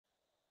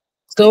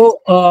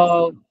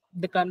So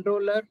the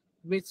controller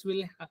which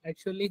will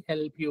actually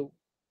help you.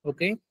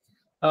 Okay.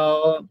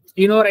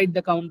 Right,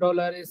 the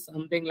controller is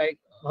something like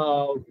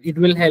it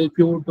will help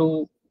you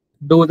to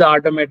do the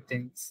automate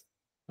things.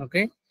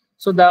 Okay.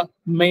 So the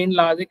main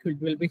logic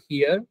it will be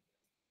here,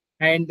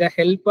 and the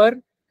helper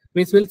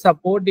which will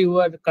support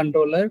your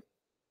controller.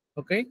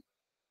 Okay.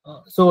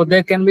 So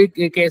there can be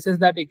cases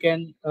that you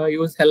can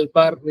use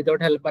helper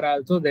without helper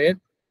also there.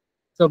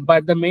 So,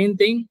 but the main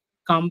thing,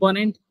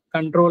 component,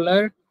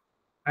 controller,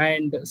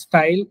 and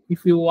style.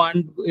 If you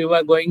want, you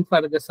are going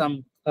for the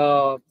some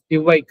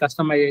UI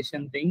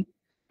customization thing,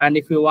 and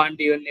if you want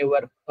even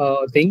your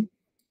thing,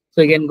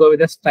 so you can go with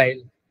the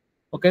style.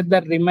 Okay,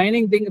 the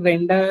remaining thing,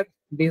 render,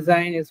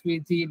 design,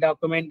 SVG,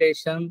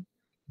 documentation,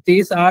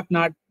 these are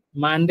not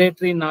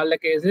mandatory in all the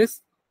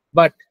cases,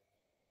 but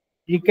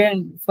you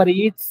can, for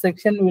each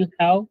section will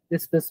have the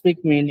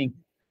specific meaning.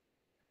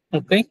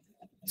 Okay,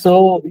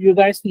 so you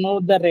guys know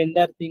the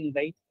render thing,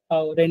 right?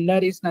 Render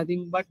is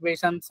nothing but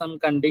based on some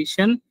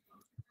condition.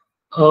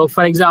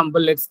 For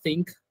example, let's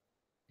think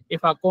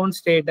if account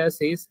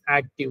status is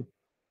active,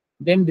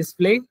 then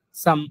display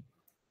some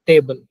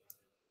table.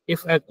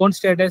 If account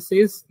status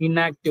is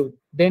inactive,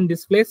 then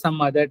display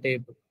some other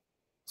table.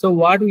 So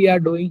what we are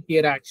doing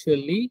here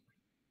actually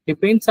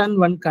depends on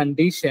one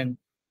condition.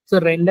 So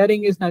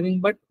rendering is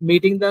nothing but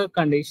meeting the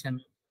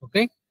condition.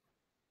 Okay.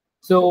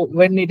 So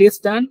when it is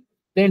done,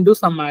 then do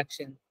some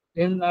action.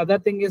 Then the other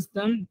thing is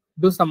done,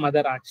 do some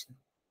other action.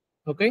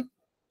 Okay.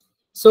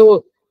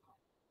 So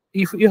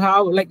if you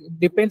have like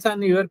depends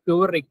on your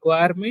pure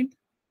requirement,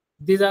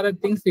 these are the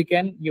things you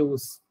can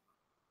use.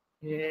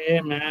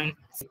 Yeah, man.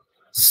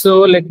 So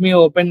let me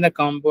open the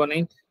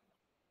component.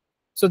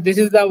 So this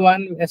is the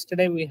one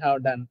yesterday we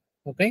have done.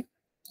 Okay.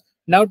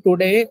 Now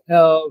today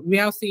we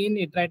have seen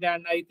it, right,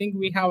 and I think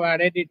we have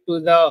added it to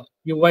the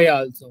UI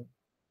also,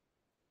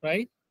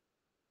 right?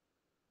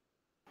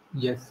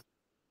 Yes.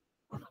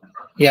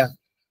 Yeah.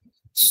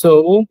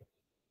 So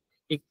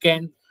it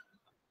can.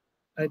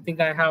 I think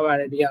I have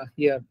added, yeah,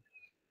 here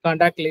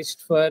contact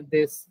list for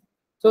this.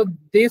 So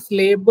this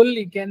label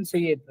you can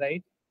see it,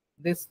 right?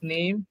 This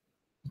name,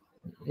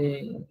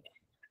 uh,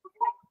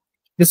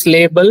 this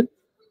label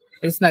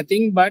is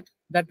nothing but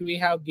that we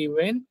have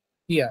given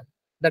here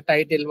the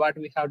title what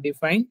we have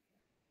defined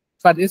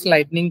for this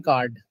lightning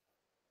card.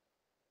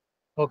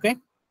 Okay.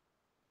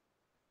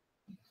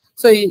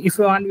 So if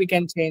you want, we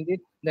can change it.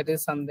 That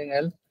is something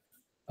else.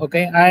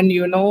 Okay, and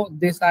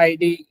this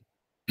ID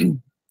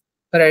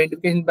for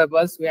identification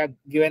purpose, we have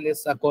given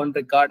this account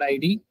record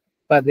ID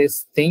for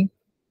this thing.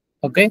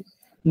 Okay,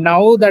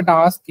 now the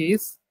task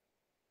is,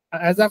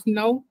 as of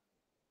now,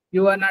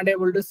 you are not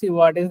able to see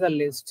what is the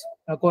list,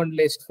 account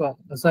list for,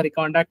 sorry,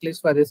 contact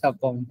list for this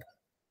account.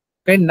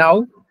 Okay,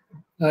 now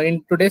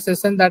in today's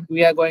session that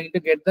we are going to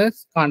get the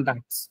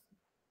contacts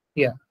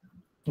here.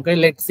 Okay,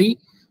 let's see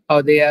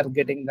how they are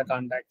getting the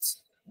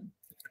contacts.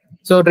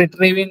 So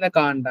retrieving the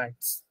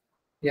contacts.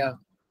 Yeah.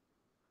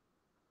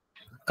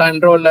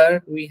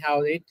 Controller, we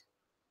have it.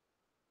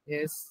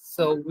 Yes,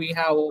 so we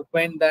have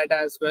opened that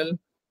as well.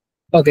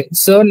 Okay,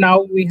 so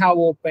now we have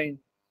opened.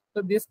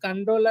 So this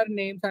controller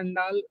names and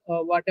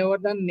all, whatever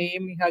the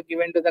name we have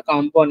given to the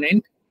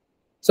component.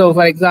 So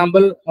for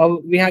example,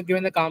 we have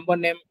given the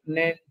component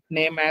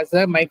name as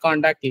a my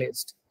contact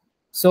list.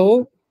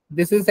 So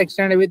this is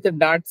extended with the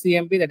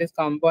 .cmp, that is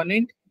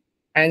component,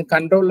 and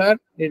controller,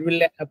 it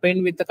will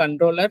append with the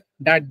controller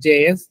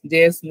 .js.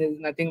 JS is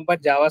nothing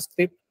but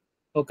JavaScript.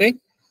 Okay,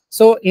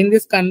 so in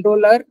this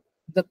controller,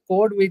 the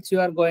code which you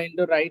are going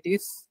to write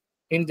is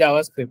in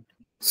JavaScript.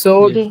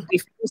 So Yes.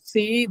 if you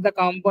see the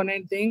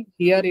component thing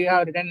here, you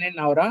have written in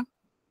Aura,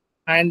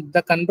 and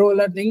the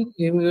controller thing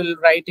you will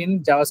write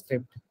in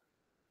JavaScript.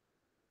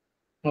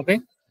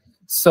 Okay,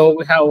 so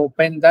we have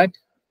opened that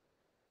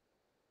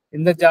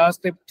in the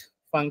JavaScript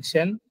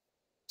function.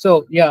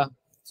 So yeah,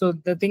 so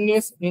the thing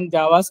is in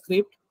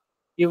JavaScript,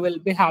 you will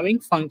be having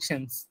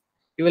functions,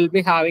 you will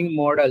be having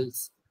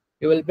models,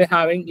 you will be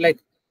having like,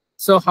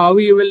 so how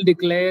you will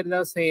declare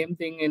the same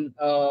thing in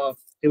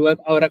your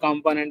Aura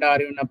component or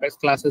in Apex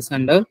classes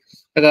under.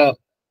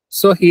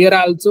 So here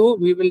also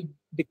we will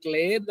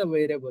declare the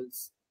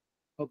variables,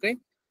 okay,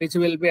 which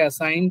will be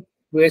assigned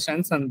based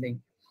on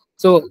something.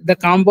 So the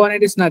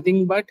component is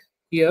nothing but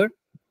here.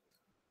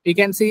 You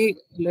can see,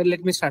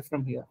 let me start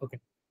from here. Okay.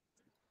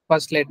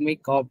 First, let me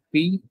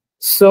copy.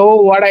 So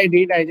what I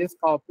did, I just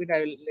copied.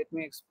 Let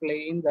me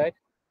explain that.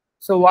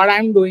 So what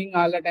I'm doing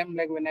all the time,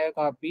 like when I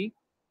copy,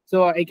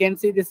 so I can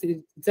see this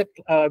is it's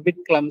a bit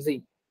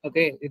clumsy.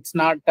 Okay, it's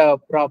not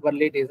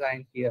properly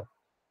designed here.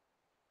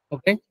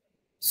 Okay,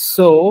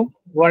 so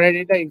what I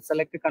did, I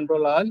selected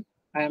Control All.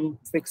 I'm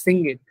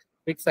fixing it,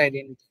 fix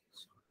identity.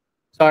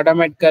 So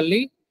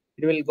automatically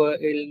it will go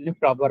in a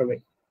proper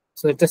way.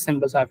 So it's a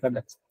simple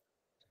shortcut.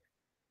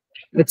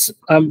 It's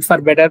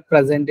for better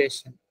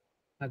presentation,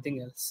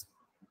 nothing else.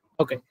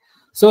 Okay,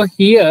 so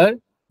here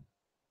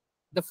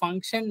the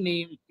function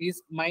name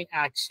is my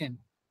action.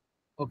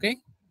 Okay,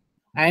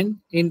 and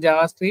in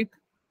JavaScript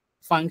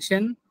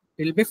function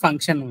will be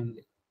function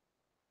only.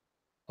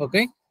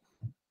 Okay,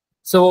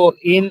 So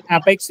in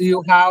Apex,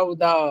 you have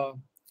the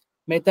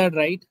method,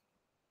 right?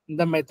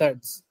 The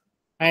methods.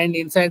 And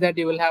inside that,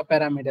 you will have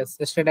parameters.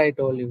 Yesterday, I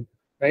told you,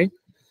 right?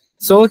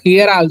 So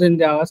here also in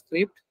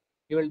JavaScript,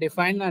 you will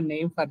define a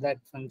name for that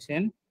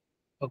function.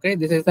 Okay,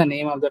 this is the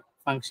name of the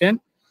function.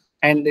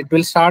 And it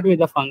will start with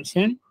the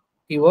function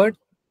keyword.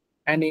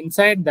 And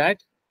inside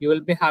that, you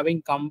will be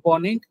having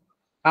component.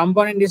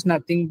 Component is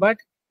nothing but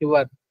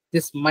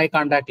this my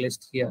contact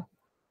list here.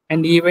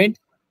 And event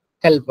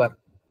helper.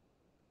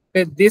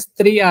 Okay, these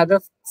three are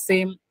the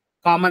same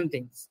common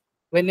things.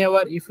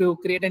 Whenever if you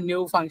create a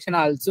new function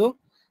also,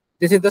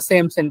 this is the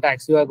same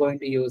syntax you are going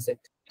to use it.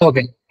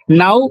 Okay.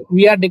 Now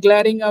we are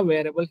declaring a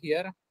variable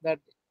here that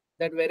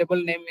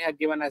variable name we have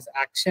given as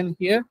action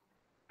here,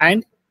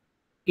 and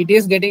it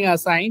is getting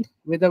assigned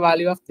with the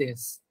value of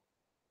this.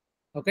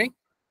 Okay.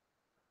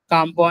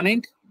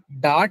 Component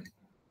dot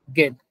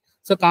get.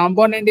 So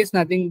component is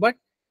nothing but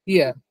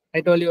here.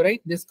 I told you,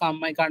 right? This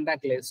my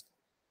contact list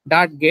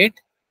dot get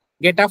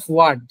of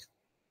what?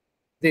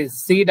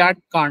 This C dot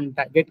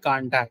contact get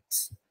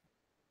contacts.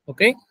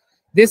 Okay.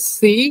 This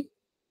C,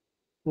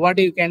 what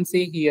you can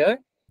see here,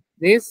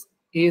 this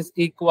is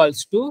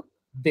equals to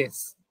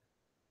this.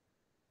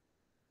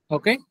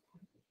 Okay.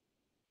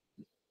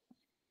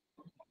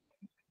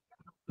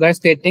 Guys,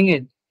 stating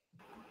it.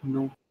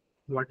 No.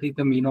 What is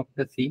the mean of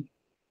the C?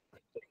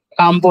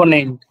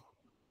 Component.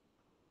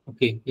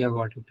 Okay, yeah,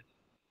 got it.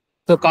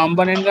 So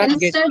component got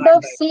get Instead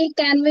of C,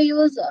 can we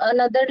use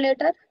another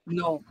letter?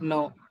 No,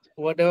 no.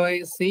 Whatever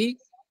I see,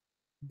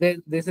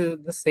 this is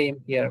the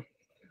same here.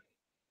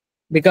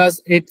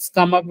 Because it's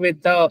come up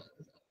with the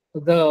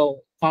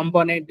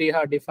component we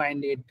have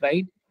defined it,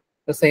 right?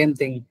 The same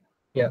thing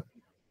here.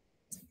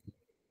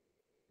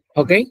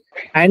 Okay.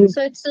 And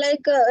so it's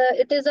like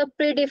it is a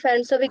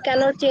predefined, so we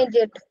cannot change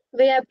it.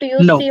 We have to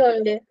use No. C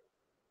only.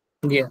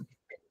 Yeah.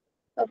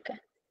 Okay.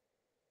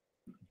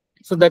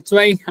 So that's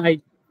why I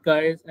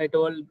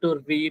told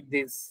to read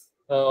this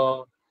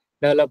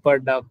developer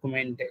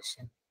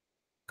documentation.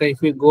 Okay,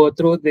 if we go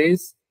through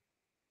this,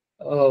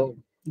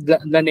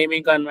 the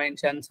naming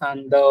conventions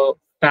and the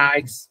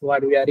tags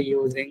what we are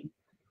using,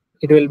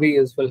 it will be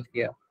useful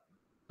here.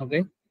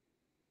 Okay.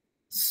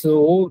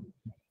 So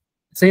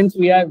since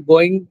we are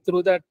going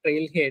through the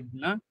trailhead,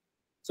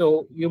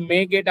 so you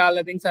may get all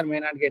the things or may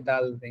not get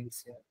all the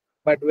things here.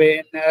 But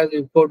when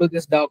you go to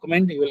this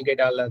document, you will get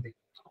all the things.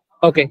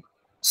 Okay.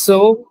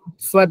 So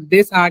for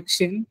this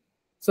action,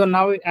 so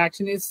now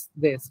action is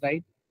this,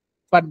 right?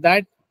 For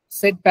that,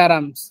 set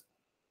params.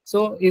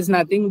 So is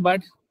nothing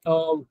but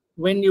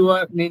when you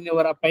are in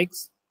your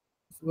Apex,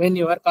 when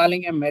you are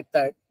calling a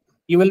method,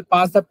 you will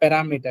pass the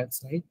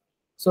parameters, right?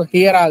 So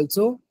here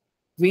also,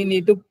 we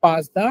need to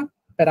pass the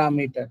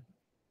parameter.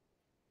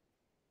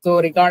 So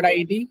record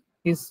ID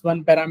is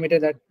one parameter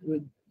that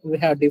we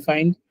have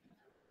defined,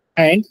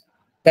 and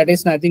that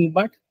is nothing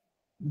but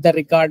the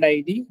record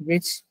ID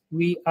which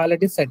we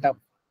already set up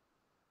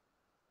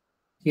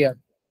here,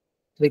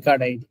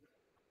 record ID.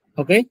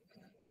 Okay.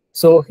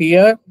 So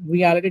here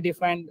we already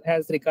defined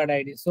as record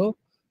ID. So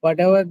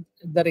whatever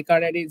the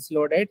record ID is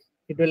loaded,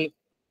 it will,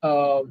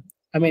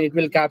 it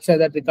will capture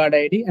that record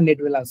ID and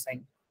it will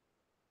assign.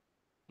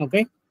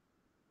 Okay.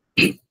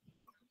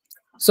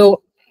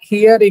 So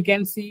here you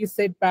can see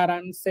set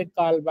params, set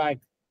callback.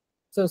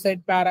 So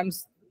set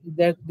params,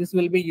 that this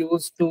will be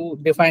used to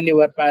define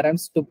your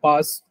params to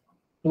pass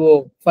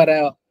for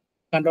a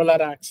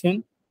controller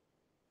action.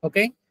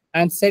 Okay.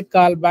 And set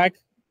callback,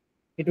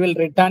 it will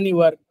return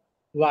your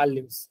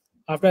values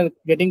after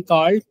getting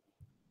called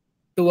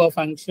to a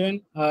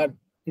function or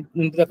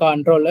into the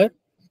controller.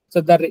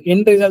 So the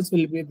end results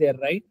will be there,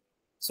 right?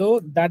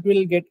 So that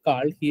will get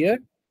called here,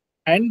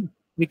 and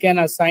we can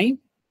assign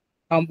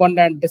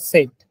component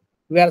set.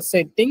 We are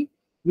setting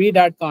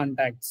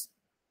v.contacts.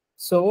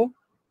 So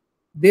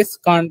this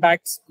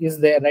contacts is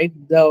there, right?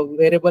 The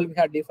variable we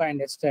have defined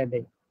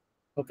yesterday.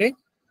 Okay.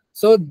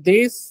 So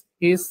this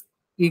is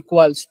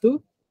equals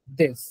to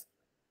this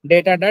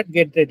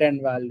data.get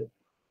return value.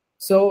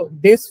 So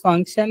this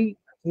function,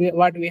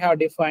 what we have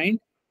defined,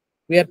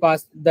 we are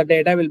passed, the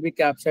data will be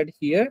captured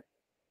here,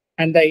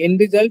 and the end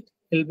result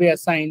will be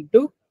assigned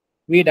to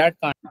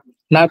v.contact.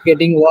 Not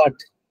getting what?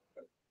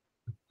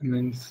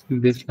 Means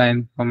this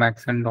line from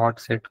action dot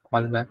set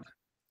callback.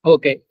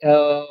 Okay.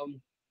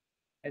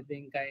 I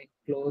think I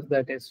closed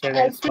that yesterday.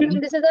 Actually,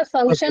 this is a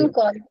function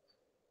call.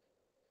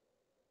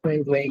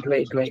 Wait.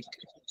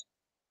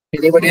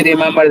 Anybody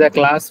remember the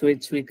class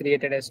which we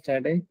created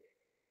yesterday?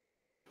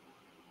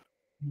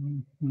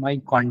 My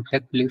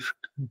contact list,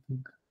 I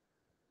think.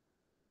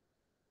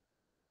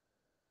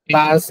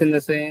 Class in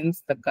the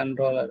sense the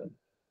controller.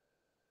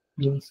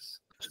 Yes,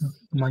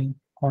 my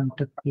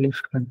contact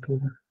list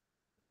controller.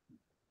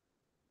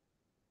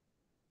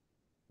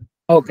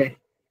 Okay.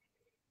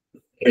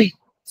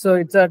 So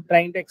it's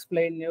trying to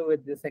explain you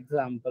with this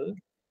example.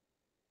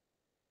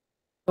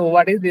 So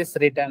what is this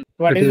return?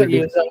 What is the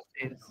use of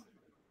this?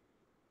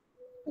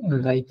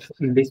 Like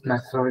this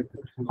method,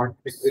 what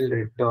it will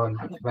return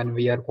when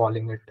we are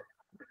calling it.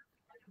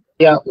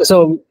 Yeah.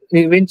 So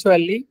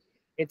eventually,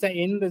 It's an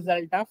end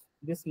result of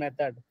this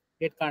method,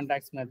 get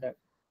contacts method,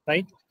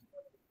 right?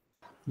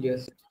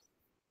 Yes.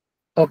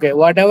 Okay,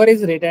 whatever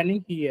is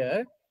returning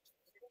here,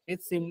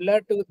 it's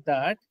similar to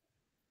that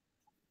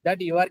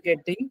you are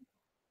getting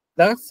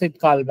the set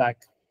callback.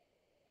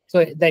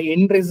 So the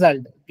end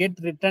result, get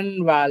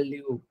return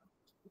value.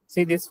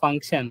 See this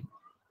function.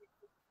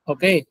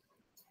 Okay.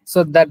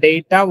 So the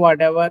data,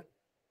 whatever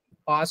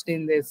passed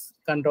in this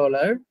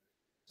controller,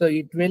 so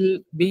it will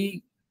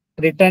be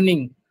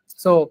returning.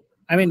 So,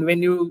 I mean,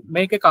 when you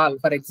make a call,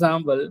 for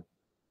example,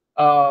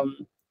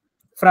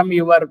 from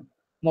your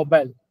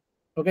mobile,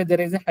 okay,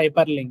 there is a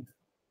hyperlink.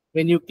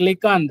 When you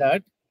click on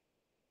that,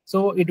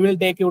 so it will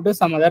take you to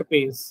some other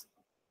page,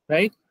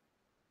 right?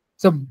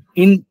 So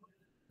in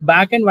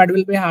backend, what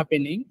will be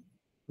happening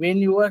when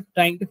you are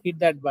trying to hit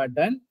that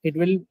button? It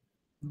will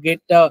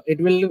it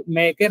will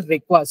make a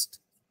request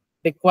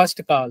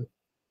call,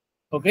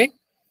 okay,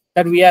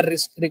 that we are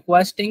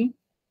requesting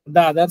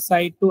the other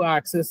side to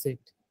access it.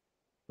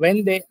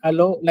 When they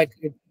allow, like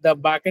the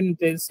backend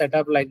is set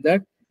up like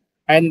that,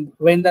 and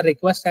when the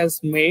request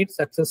has made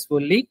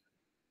successfully,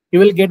 you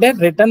will get a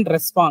return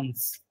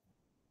response.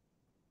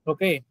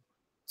 Okay,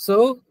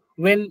 so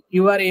when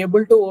you are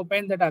able to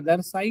open that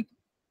other site,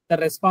 the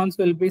response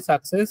will be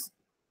success,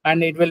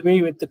 and it will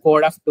be with the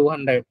code of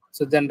 200.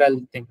 So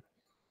general thing.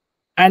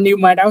 And you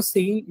might have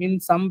seen in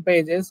some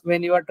pages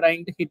when you are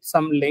trying to hit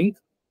some link,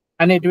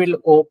 and it will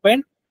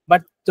open,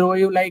 but throw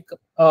you like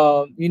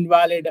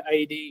invalid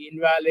ID,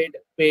 invalid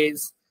page,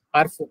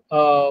 or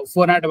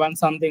 401,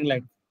 something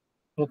like.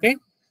 Okay,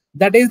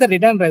 that is the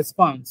return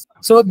response.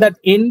 So that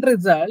end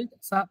result,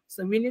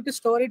 so we need to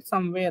store it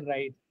somewhere,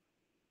 right?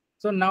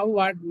 So now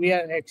what we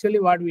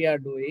are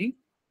doing,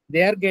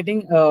 they are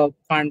getting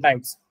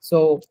contacts.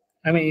 So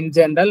I mean, in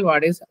general,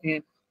 what is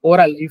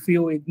oral? If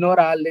you ignore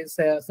all this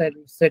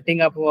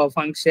setting up a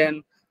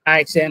function,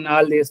 action,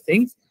 all these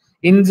things,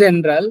 in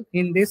general,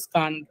 in this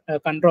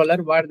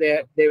controller, what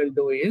they will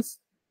do is,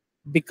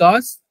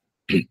 because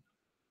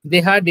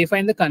they have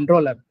defined the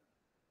controller.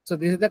 So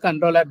this is the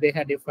controller they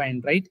have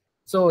defined, right?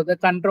 So the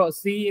control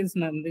C is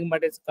nothing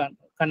but it's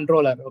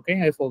controller.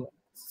 Okay, I forgot.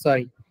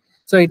 Sorry.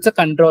 So it's a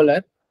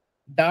controller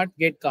dot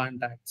get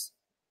contacts.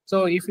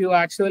 So if you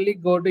actually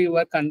go to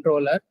your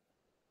controller,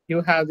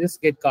 you have this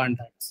get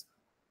contacts.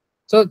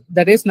 So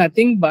that is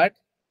nothing but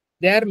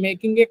they are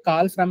making a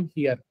call from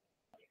here.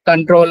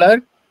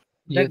 Controller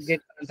that Yes.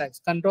 get contacts.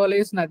 Control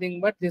is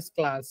nothing but this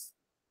class.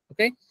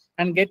 Okay,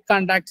 and get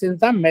contacts is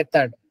the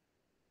method.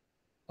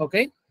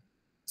 Okay.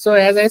 So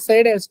as I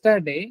said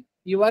yesterday,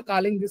 you are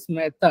calling this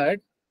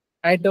method.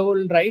 I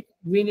told, right,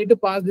 we need to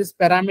pass these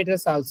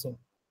parameters also,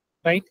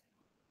 right?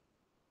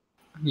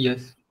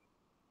 Yes.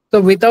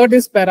 So without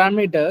these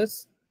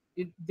parameters,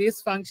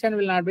 this function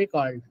will not be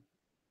called,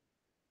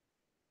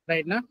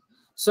 right now.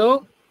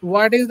 So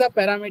what is the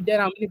parameter?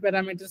 How many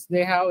parameters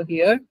they have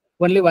here?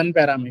 Only one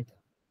parameter.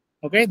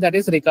 Okay, that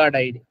is record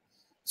ID.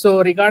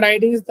 So record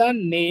ID is the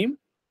name.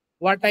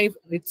 What type?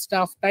 It's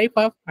of type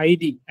of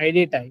ID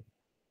type.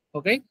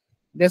 Okay,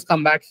 just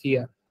come back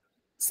here.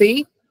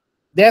 See,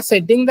 they are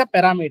setting the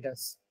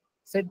parameters.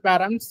 Set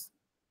params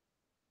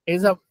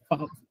is a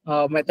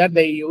method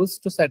they use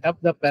to set up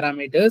the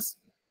parameters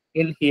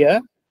in here.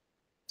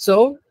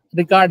 So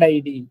record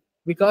ID,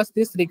 because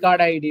this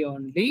record ID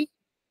only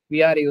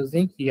we are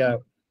using here.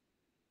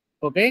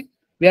 Okay,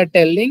 we are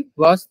telling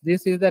boss,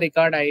 this is the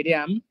record ID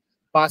I'm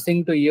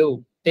passing to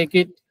you. Take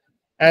it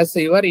as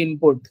your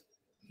input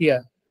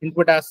here.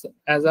 Input as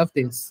of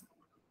this.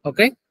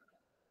 Okay.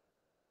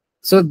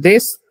 So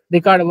this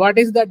record, what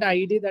is that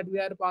ID that we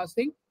are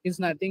passing? Is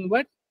nothing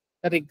but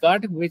the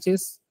record which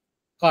is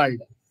called.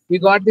 We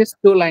got these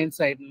two lines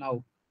right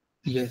now.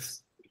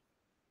 Yes.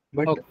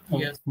 But Okay.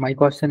 Yes. my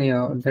question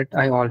here that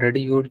I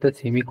already used the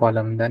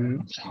semicolon,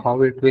 then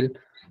how it will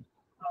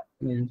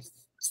means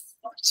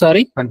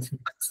Sorry.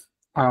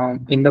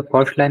 in the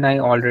first line I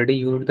already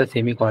used the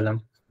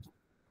semicolon.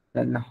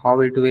 Then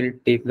how it will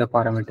take the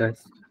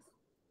parameters?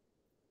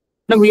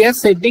 No, we are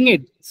setting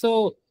it.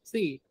 So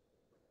see,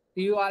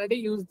 you already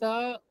used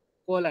the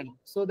colon.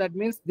 So that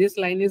means this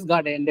line is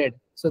got ended.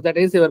 So that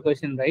is your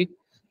question, right?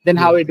 Then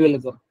how Yes. it will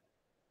go?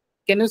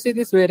 Can you see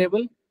this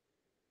variable?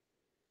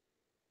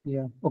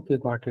 Yeah. Okay,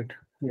 got it.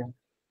 Yeah.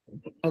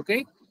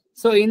 Okay.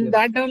 So in Yes.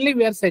 that only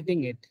we are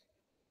setting it.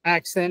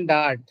 Action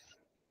dot.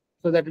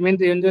 So that means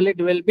usually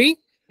it will be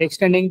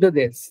extending to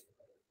this.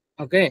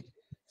 Okay.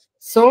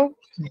 So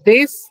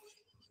this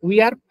we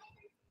are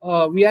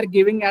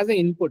giving as an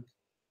input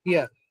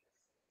here.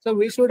 So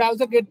we should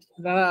also get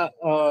the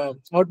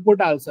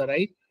output also,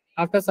 right?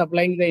 After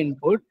supplying the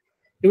input,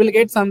 you will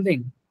get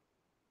something,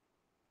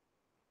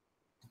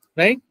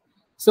 right?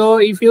 So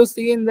if you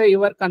see in the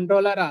your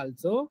controller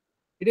also,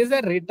 it is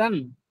a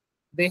return.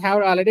 They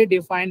have already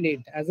defined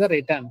it as a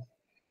return.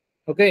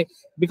 Okay,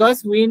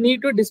 because we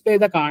need to display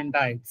the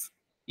contacts.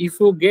 If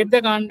you get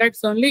the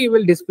contacts only, you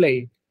will display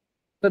it.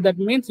 So that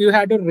means you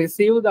have to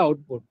receive the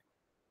output.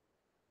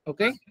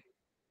 Okay,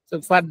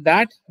 so for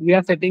that we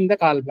are setting the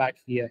callback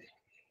here.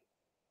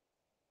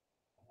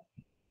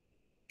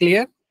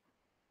 Clear?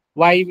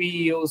 why we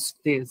use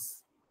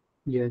this.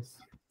 Yes.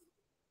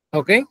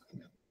 Okay.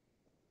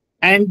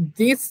 And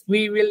this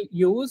we will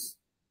use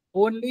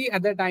only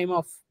at the time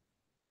of,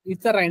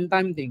 it's a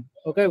runtime thing.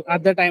 Okay.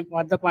 At the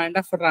point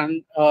of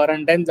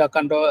runtime,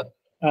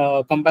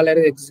 the compiler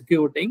is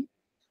executing.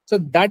 So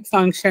that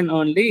function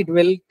only it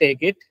will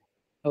take it.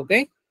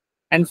 Okay.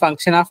 And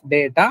function of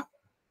data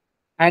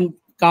and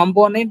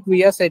component,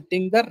 we are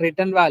setting the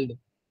return value.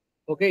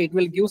 Okay. It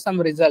will give some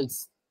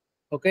results.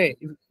 Okay.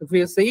 If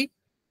you see,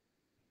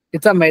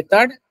 it's a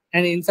method,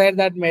 and inside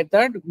that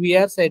method, we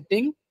are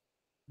setting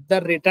the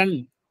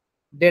return,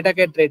 data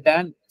get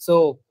return.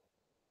 So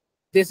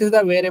this is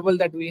the variable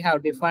that we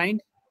have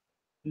defined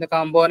in the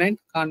component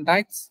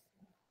contacts,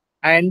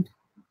 and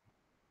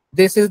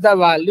this is the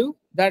value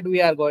that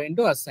we are going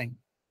to assign,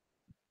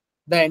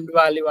 the end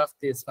value of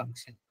this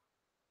function.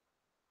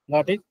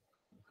 Got it?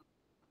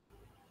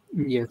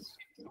 Yes.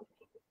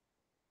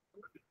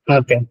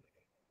 Okay.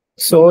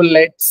 So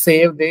let's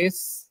save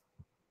this.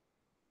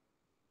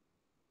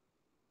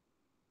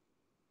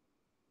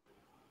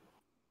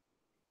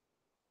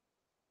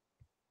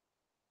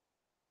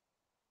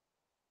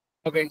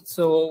 Okay,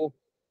 so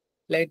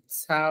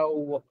let's have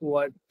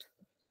what.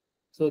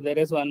 So there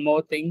is one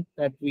more thing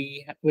that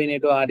we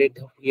need to add it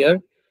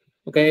here.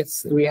 Okay,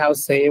 so we have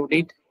saved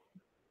it.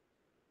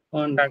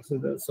 Contacts.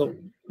 So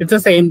it's the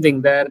same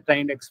thing they're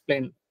trying to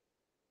explain.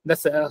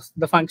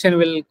 The function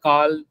will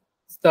call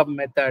the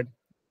method,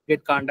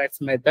 get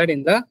contacts method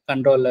in the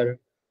controller.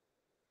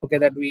 Okay,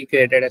 that we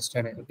created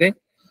yesterday. Okay,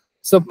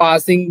 so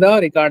passing the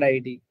record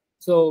ID.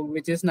 So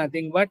which is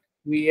nothing but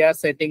we are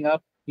setting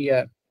up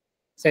here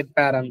set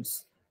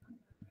params,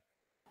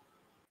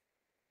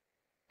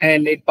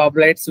 and it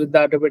populates with the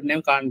attribute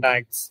name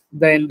contacts.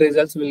 The end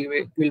results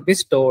will be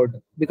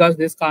stored because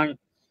this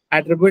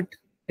attribute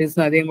is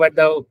nothing but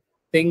the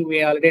thing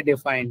we already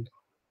defined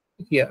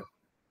here.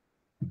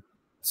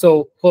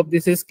 So hope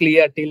this is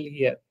clear till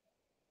here,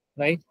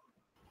 right?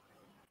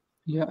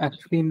 Yeah,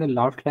 actually in the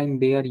last line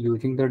they are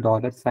using the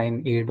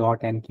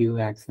 $a.nq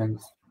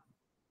accents.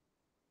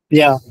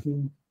 Yeah.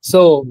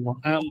 So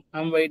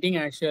I'm waiting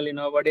actually.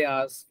 Nobody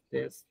asked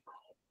this.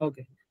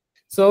 Okay.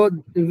 So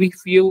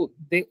if you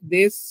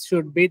this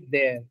should be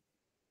there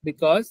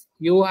because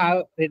you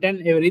have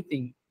written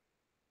everything.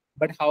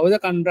 But how the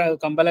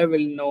compiler will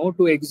know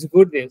to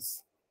execute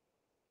this?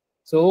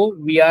 So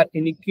we are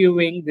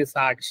enqueuing this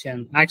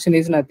action. Action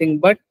is nothing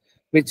but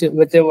which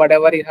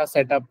whatever you have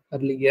set up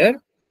earlier.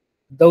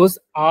 Those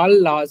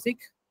all logic,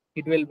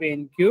 it will be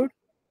enqueued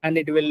and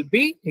it will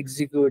be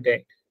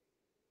executed.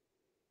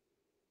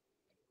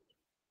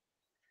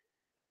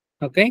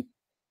 Okay.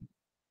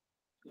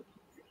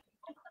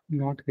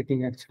 Not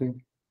getting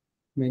actually.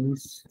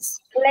 Means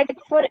Like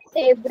for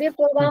every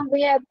program,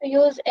 we have to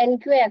use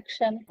NQ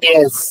action.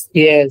 Yes.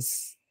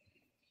 Yes.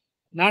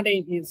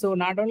 So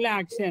not only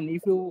action.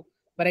 If you,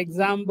 for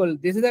example,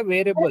 this is a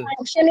variable.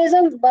 Action is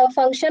a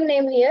function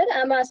name here.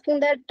 I'm asking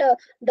that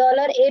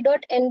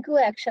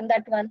 $a.nq action,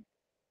 that one.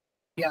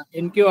 Yeah,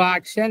 enqueue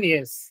action.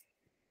 Yes.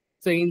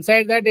 So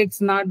inside that,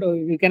 it's not,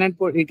 you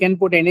can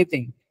put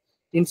anything.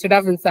 Instead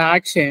of this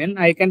action,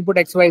 I can put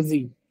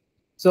XYZ.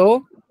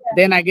 So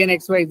then again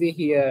XYZ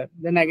here,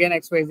 then again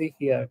XYZ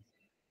here.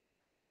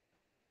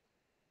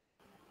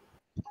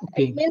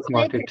 okay, It means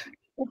got like it.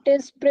 it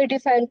is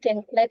predefined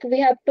thing. Like we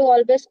have to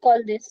always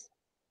call this.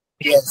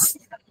 Yes.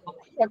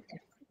 Okay.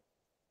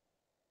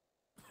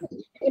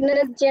 In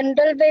a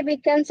general way, we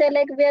can say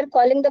like we are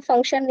calling the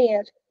function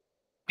here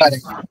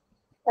Correct.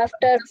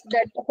 after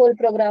that whole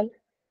program.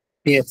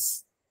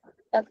 Yes.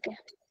 Okay.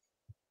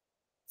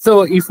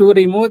 So if you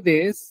remove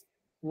this,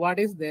 what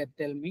is there?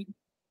 Tell me.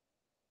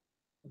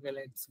 Okay,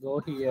 let's go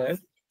here.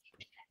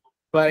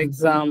 For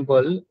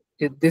example,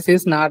 if this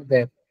is not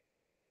there.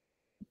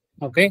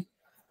 Okay,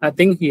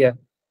 nothing here.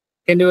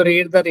 Can you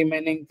read the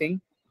remaining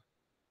thing?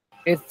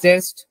 It's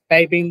just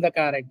typing the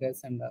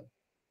characters and all.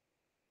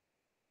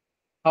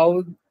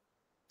 How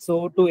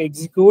so to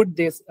execute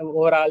this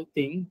overall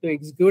thing, to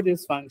execute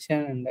this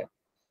function, and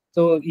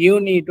so you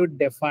need to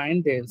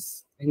define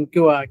this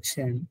enqueue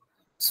action.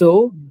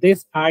 So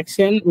this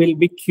action will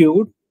be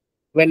queued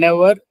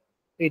whenever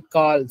it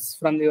calls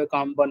from your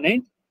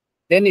component,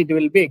 then it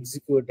will be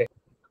executed.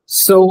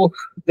 So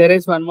there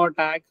is one more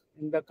tag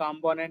in the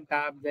component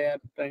tab. They are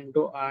trying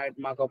to add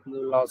markup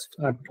lost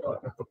tag.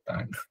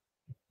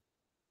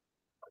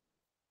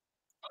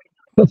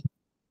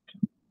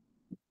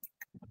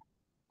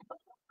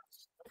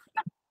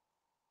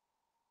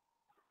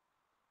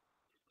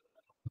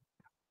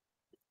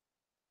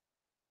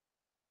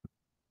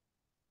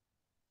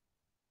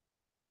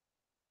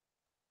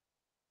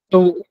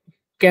 So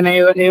can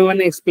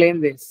anyone explain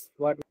this?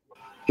 What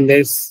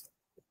this?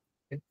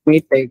 Let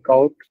me take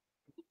out.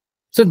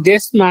 So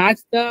just match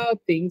the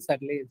things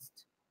at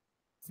least.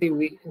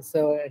 See,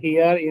 so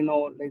here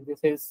like this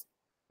is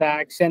the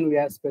action we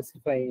are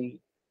specifying.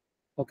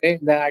 Okay,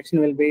 the action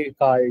will be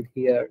called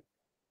here.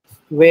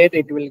 Where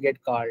it will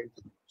get called.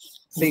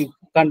 See,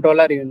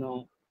 controller,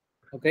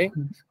 okay.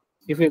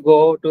 If you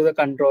go to the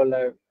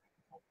controller,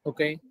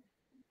 okay,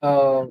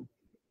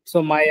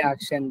 So my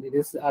action, it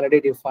is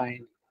already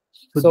defined.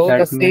 So So the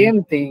that means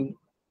same thing,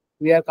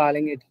 we are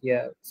calling it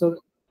here. So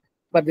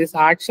for this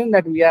action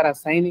that we are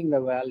assigning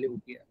the value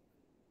here,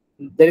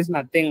 there is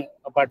nothing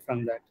apart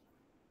from that.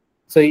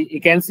 So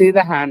you can see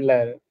the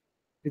handler,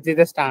 which is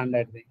the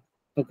standard thing.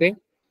 Okay.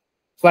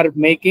 For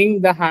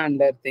making the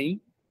handler thing,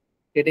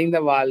 getting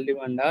the value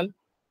and all,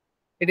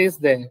 it is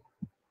there.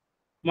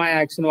 My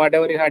action,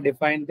 whatever you have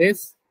defined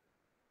this,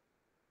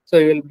 so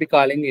you will be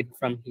calling it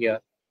from here.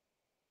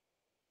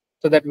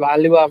 So that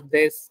value of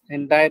this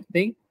entire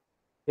thing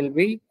will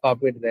be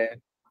copied there.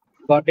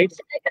 Got it? It's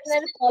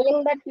like we're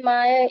calling that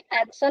my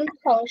action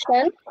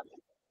function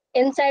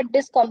inside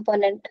this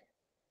component.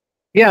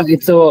 Yeah,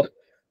 it's so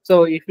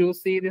if you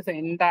see this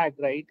end tag,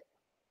 right?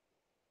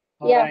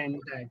 Or Yeah. a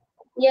end tag.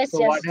 Yes, So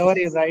yes. whatever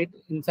you write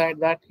inside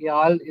that,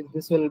 all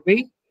this will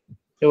be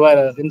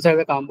your inside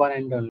the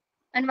component only.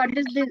 And what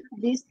is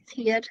this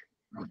here?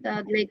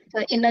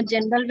 In a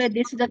general way,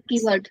 this is a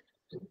keyword.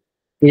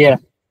 Yeah.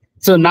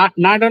 So not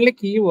only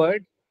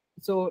keyword.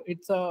 So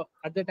it's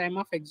at the time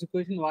of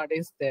execution, what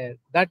is there?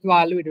 That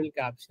value it will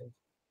capture.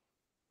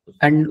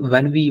 and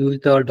when we use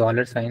the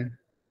dollar sign,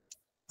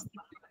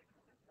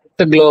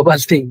 The global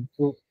thing.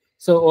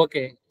 So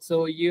okay.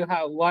 So you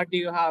have what do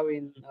you have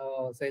in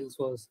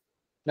Salesforce?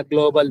 The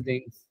global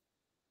things.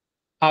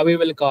 How we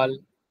will call?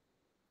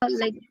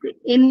 Like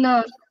in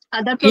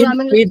other In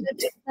programming it, languages,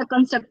 it's a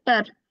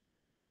constructor.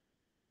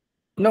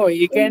 no,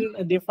 you can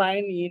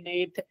define in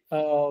it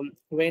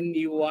when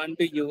you want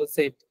to use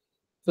it.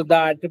 So the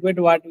attribute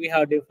what we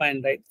have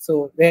defined, right?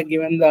 So they are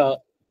given the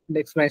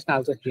explanation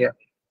also here.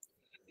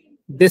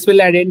 This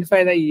will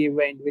identify the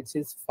event which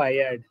is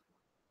fired.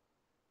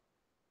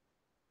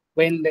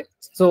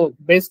 So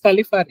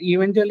basically for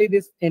eventually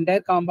this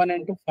entire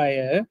component to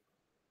fire,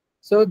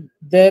 so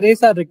there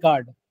is a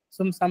record.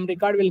 Some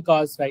record will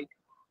cause, right?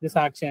 This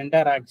action,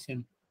 entire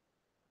action.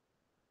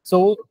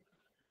 So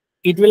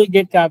it will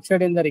get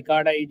captured in the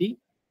record ID.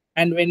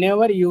 And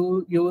whenever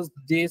you use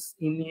this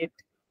init,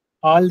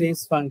 all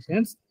these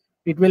functions,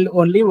 it will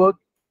only work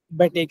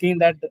by taking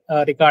that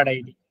record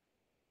ID,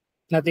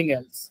 nothing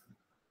else.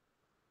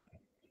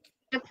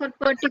 For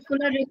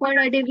particular record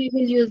ID, we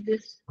will use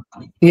this.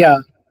 Yeah.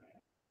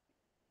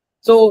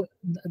 So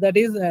that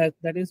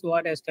is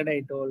what yesterday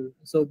I told.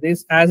 So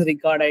this as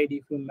record ID,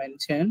 if you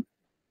mention,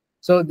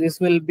 so this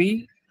will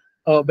be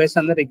based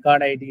on the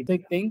record ID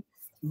thing.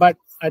 But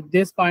at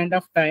this point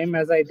of time,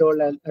 as I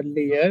told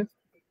earlier,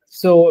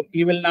 so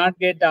you will not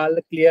get all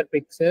the clear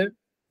picture.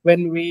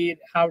 When we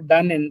have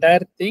done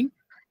entire thing,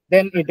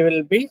 then it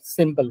will be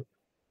simple.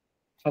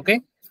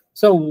 Okay.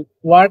 So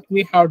what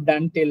we have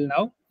done till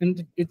now,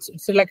 and it's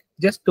like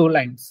just 2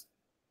 lines.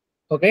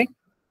 Okay.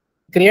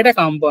 Create a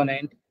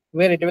component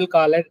where it will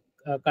call it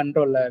a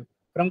controller.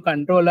 From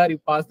controller, you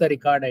pass the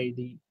record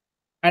ID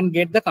and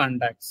get the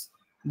contacts.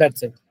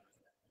 That's it.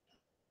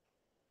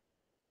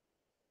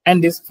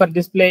 And this for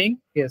displaying,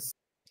 yes,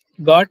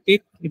 got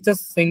it. It's a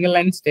single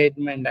line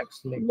statement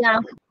actually. Yeah.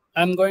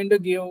 I'm going to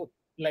give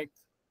like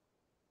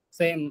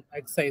same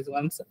exercise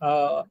once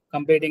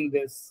completing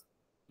this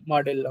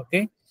model.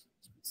 Okay.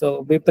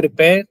 So be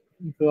prepared.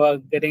 If you are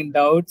getting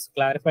doubts,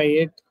 clarify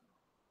it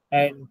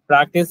and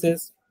practice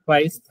this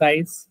twice,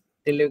 thrice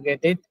till you get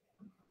it.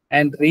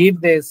 And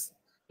read this.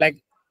 Like,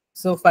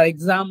 so for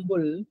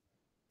example,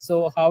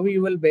 so how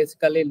you will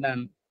basically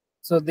learn.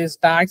 So these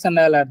tags and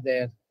all are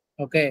there.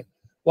 Okay.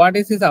 What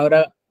is this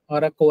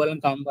Aura colon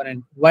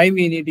component? Why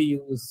we need to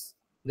use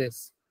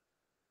this?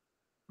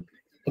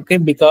 Okay,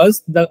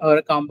 because the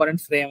Aura component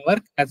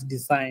framework has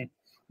designed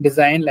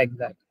like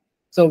that.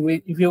 So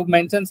if you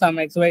mention some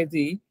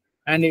XYZ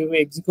and if you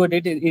execute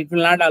it, it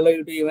will not allow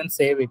you to even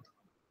save it.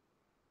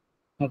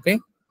 Okay.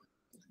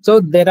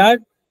 So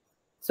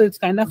so it's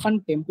kind of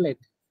fun template.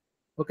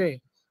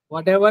 Okay,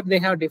 whatever they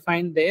have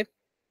defined there,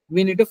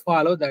 we need to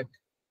follow that.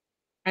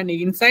 And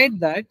inside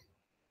that,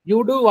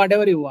 you do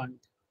whatever you want.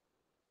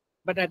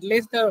 But at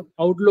least the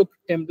Outlook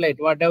template,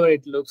 whatever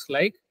it looks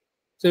like.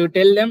 So you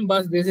tell them,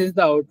 boss, this is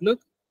the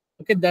Outlook.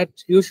 Okay, that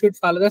you should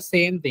follow the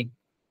same thing.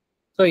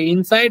 So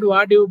inside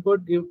what you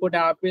put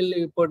apple,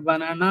 you put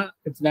banana,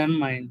 it's done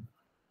mine.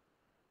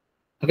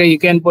 Okay, you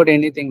can put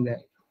anything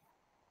there.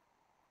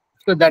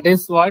 So that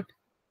is what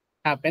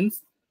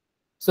happens.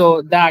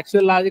 So the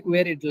actual logic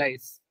where it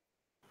lies.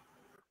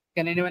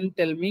 Can anyone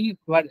tell me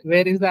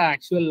where is the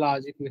actual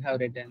logic we have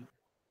written?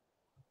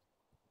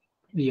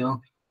 yeah,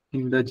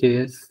 in the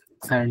JS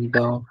and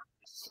the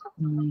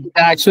The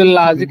actual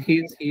logic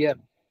is here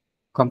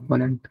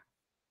component.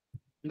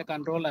 in the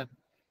controller.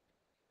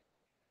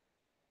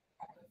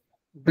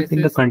 But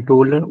in the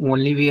controller,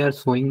 only we are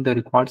showing the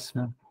records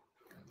now.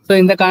 So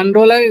in the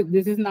controller,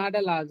 this is not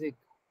a logic.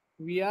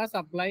 We are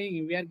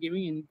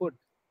giving input.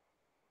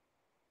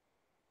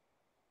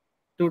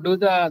 To do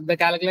the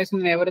calculation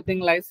and everything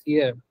lies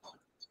here.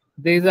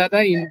 These are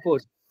the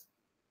input.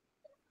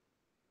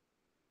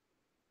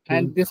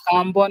 And this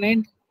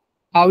component,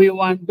 how you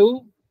want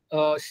to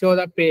show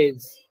the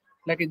page,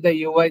 like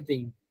the UI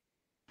thing.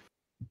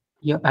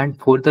 Yeah, and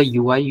for the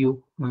UI,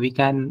 we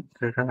can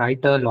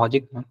write a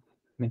logic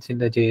means in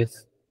the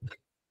JS?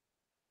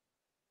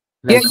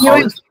 Yeah, Like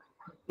how?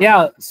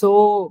 yeah.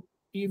 So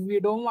if you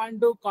don't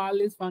want to call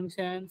these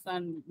functions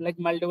and like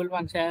multiple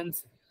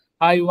functions,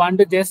 you want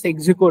to just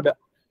execute.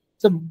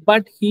 So,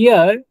 but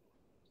here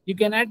you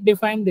cannot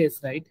define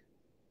this, right?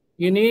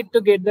 You need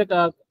to get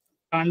the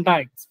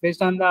contacts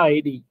based on the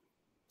ID.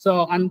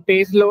 So on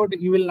page load,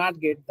 you will not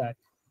get that.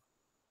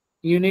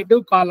 You need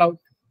to call out,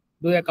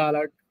 do a call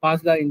out,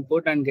 pass the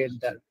input and get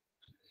that.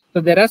 So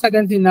there are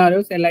certain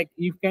scenarios like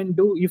you can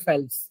do if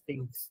else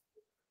things.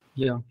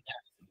 Yeah.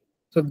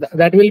 So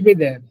that will be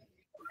there.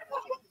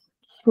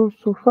 So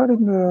far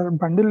in the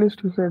bundle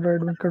list, you said,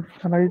 right, we could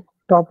write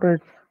top right.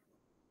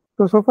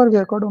 So far we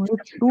have got only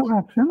two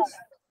actions.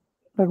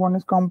 Like one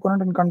is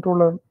component and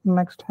controller.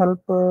 Next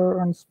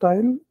helper and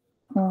style.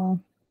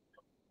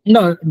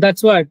 No,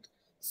 that's what.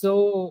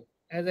 So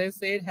as I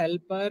said,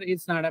 helper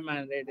is not a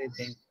mandatory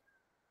thing.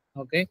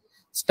 Okay.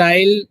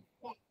 Style.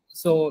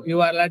 So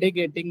you are already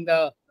getting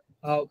the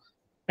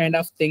kind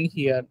of thing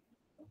here.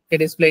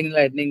 It is playing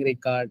lightning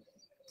record.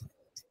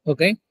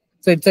 Okay.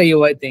 So it's a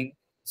UI thing.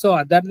 So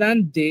other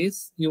than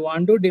this, you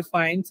want to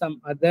define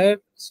some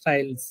other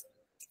styles.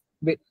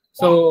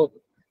 So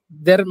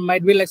there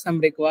might be like some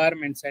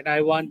requirements, right?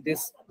 I want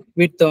this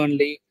width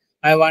only.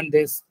 I want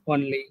this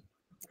only.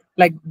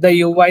 Like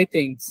the UI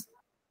things,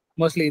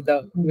 mostly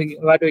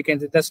what we can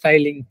say, the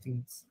styling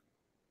things.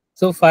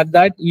 So for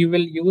that, you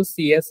will use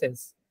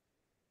CSS.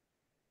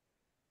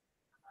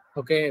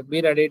 Okay,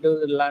 be ready to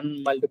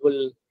learn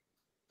multiple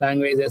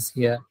languages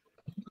here.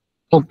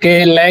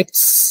 Okay,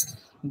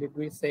 did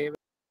we save?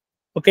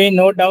 Okay,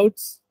 no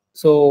doubts.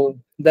 So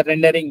the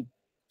rendering,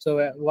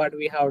 so what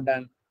we have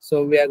done.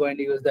 So we are going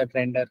to use that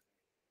render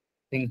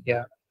thing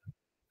here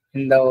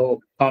in the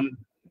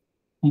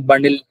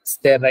bundle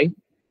there, right?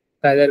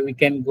 Either we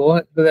can go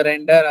to the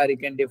render or you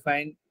can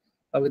define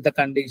with the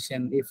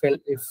condition, if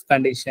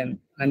condition,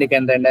 and you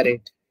can render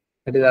it.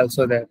 That is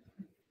also there.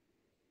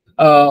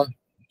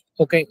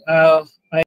 Okay.